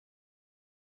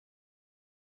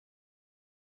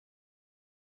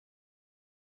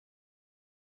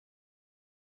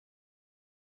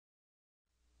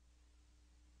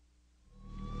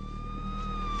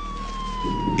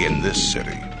In this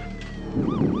city,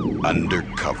 under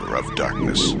cover of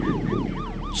darkness,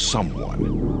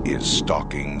 someone is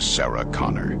stalking Sarah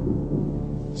Connor.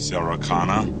 Sarah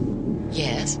Connor?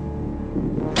 Yes.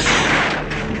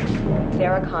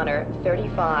 Sarah Connor,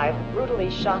 35, brutally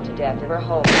shot to death in her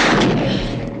home.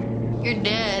 You're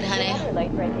dead, honey. Another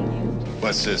late-breaking news.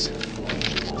 What's this?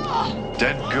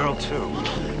 Dead girl, too.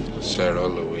 Sarah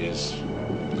Louise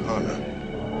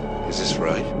Connor. Is this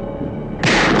right?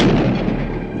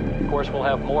 Of course, we'll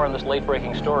have more on this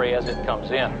late-breaking story as it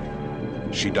comes in.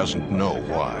 She doesn't know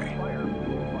why,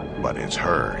 but it's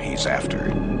her he's after.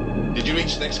 Did you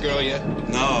reach the next girl yet?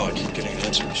 No, I didn't get an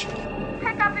answer, Michelle.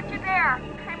 Pick up if you're there.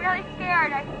 I'm really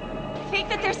scared. I think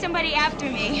that there's somebody after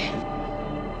me.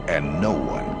 And no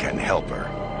one can help her,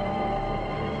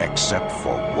 except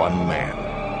for one man.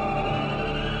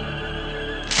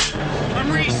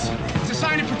 I'm Reese. It's a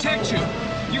sign to protect you.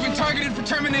 You've been targeted for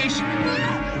termination.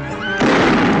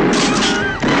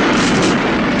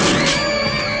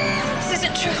 This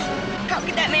isn't true. How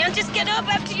could that man just get up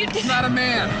after you did? It's not a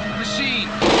man. A machine.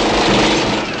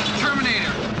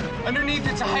 Terminator. Underneath,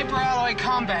 it's a hyperalloy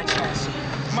combat chassis.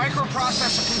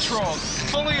 Microprocessor controlled.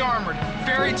 Fully armored.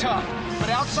 Very tough. But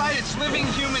outside, it's living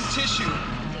human tissue.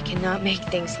 They cannot make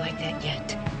things like that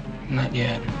yet. Not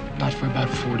yet. Not for about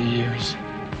 40 years.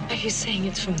 Are you saying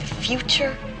it's from the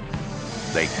future?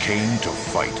 They came to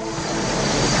fight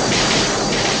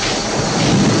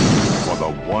for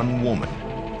the one woman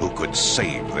who could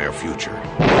save their future.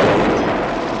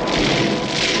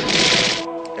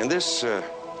 And this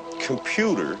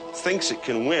computer thinks it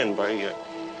can win by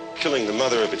killing the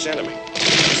mother of its enemy.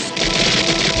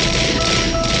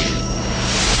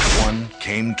 One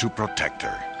came to protect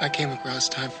her. I came across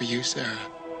time for you, Sarah.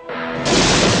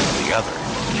 The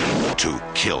other to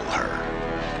kill her.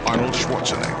 Arnold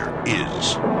Schwarzenegger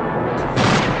is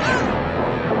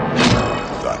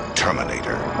the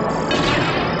Terminator.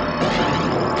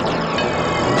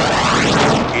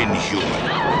 Inhuman.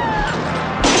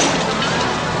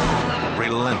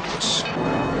 Relentless.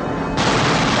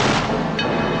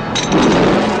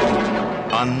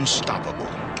 Unstoppable.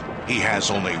 He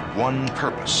has only one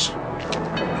purpose: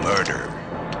 murder.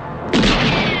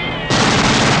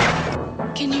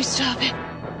 Can you stop it?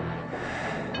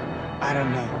 I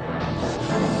don't know.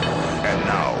 And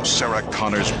now Sarah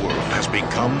Connor's world has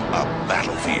become a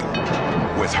battlefield,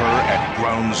 with her at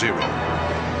ground zero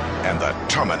and the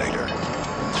Terminator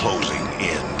closing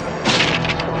in.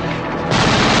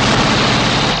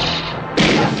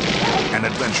 An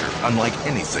adventure unlike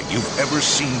anything you've ever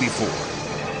seen before.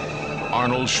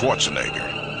 Arnold Schwarzenegger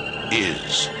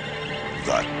is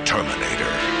the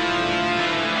Terminator.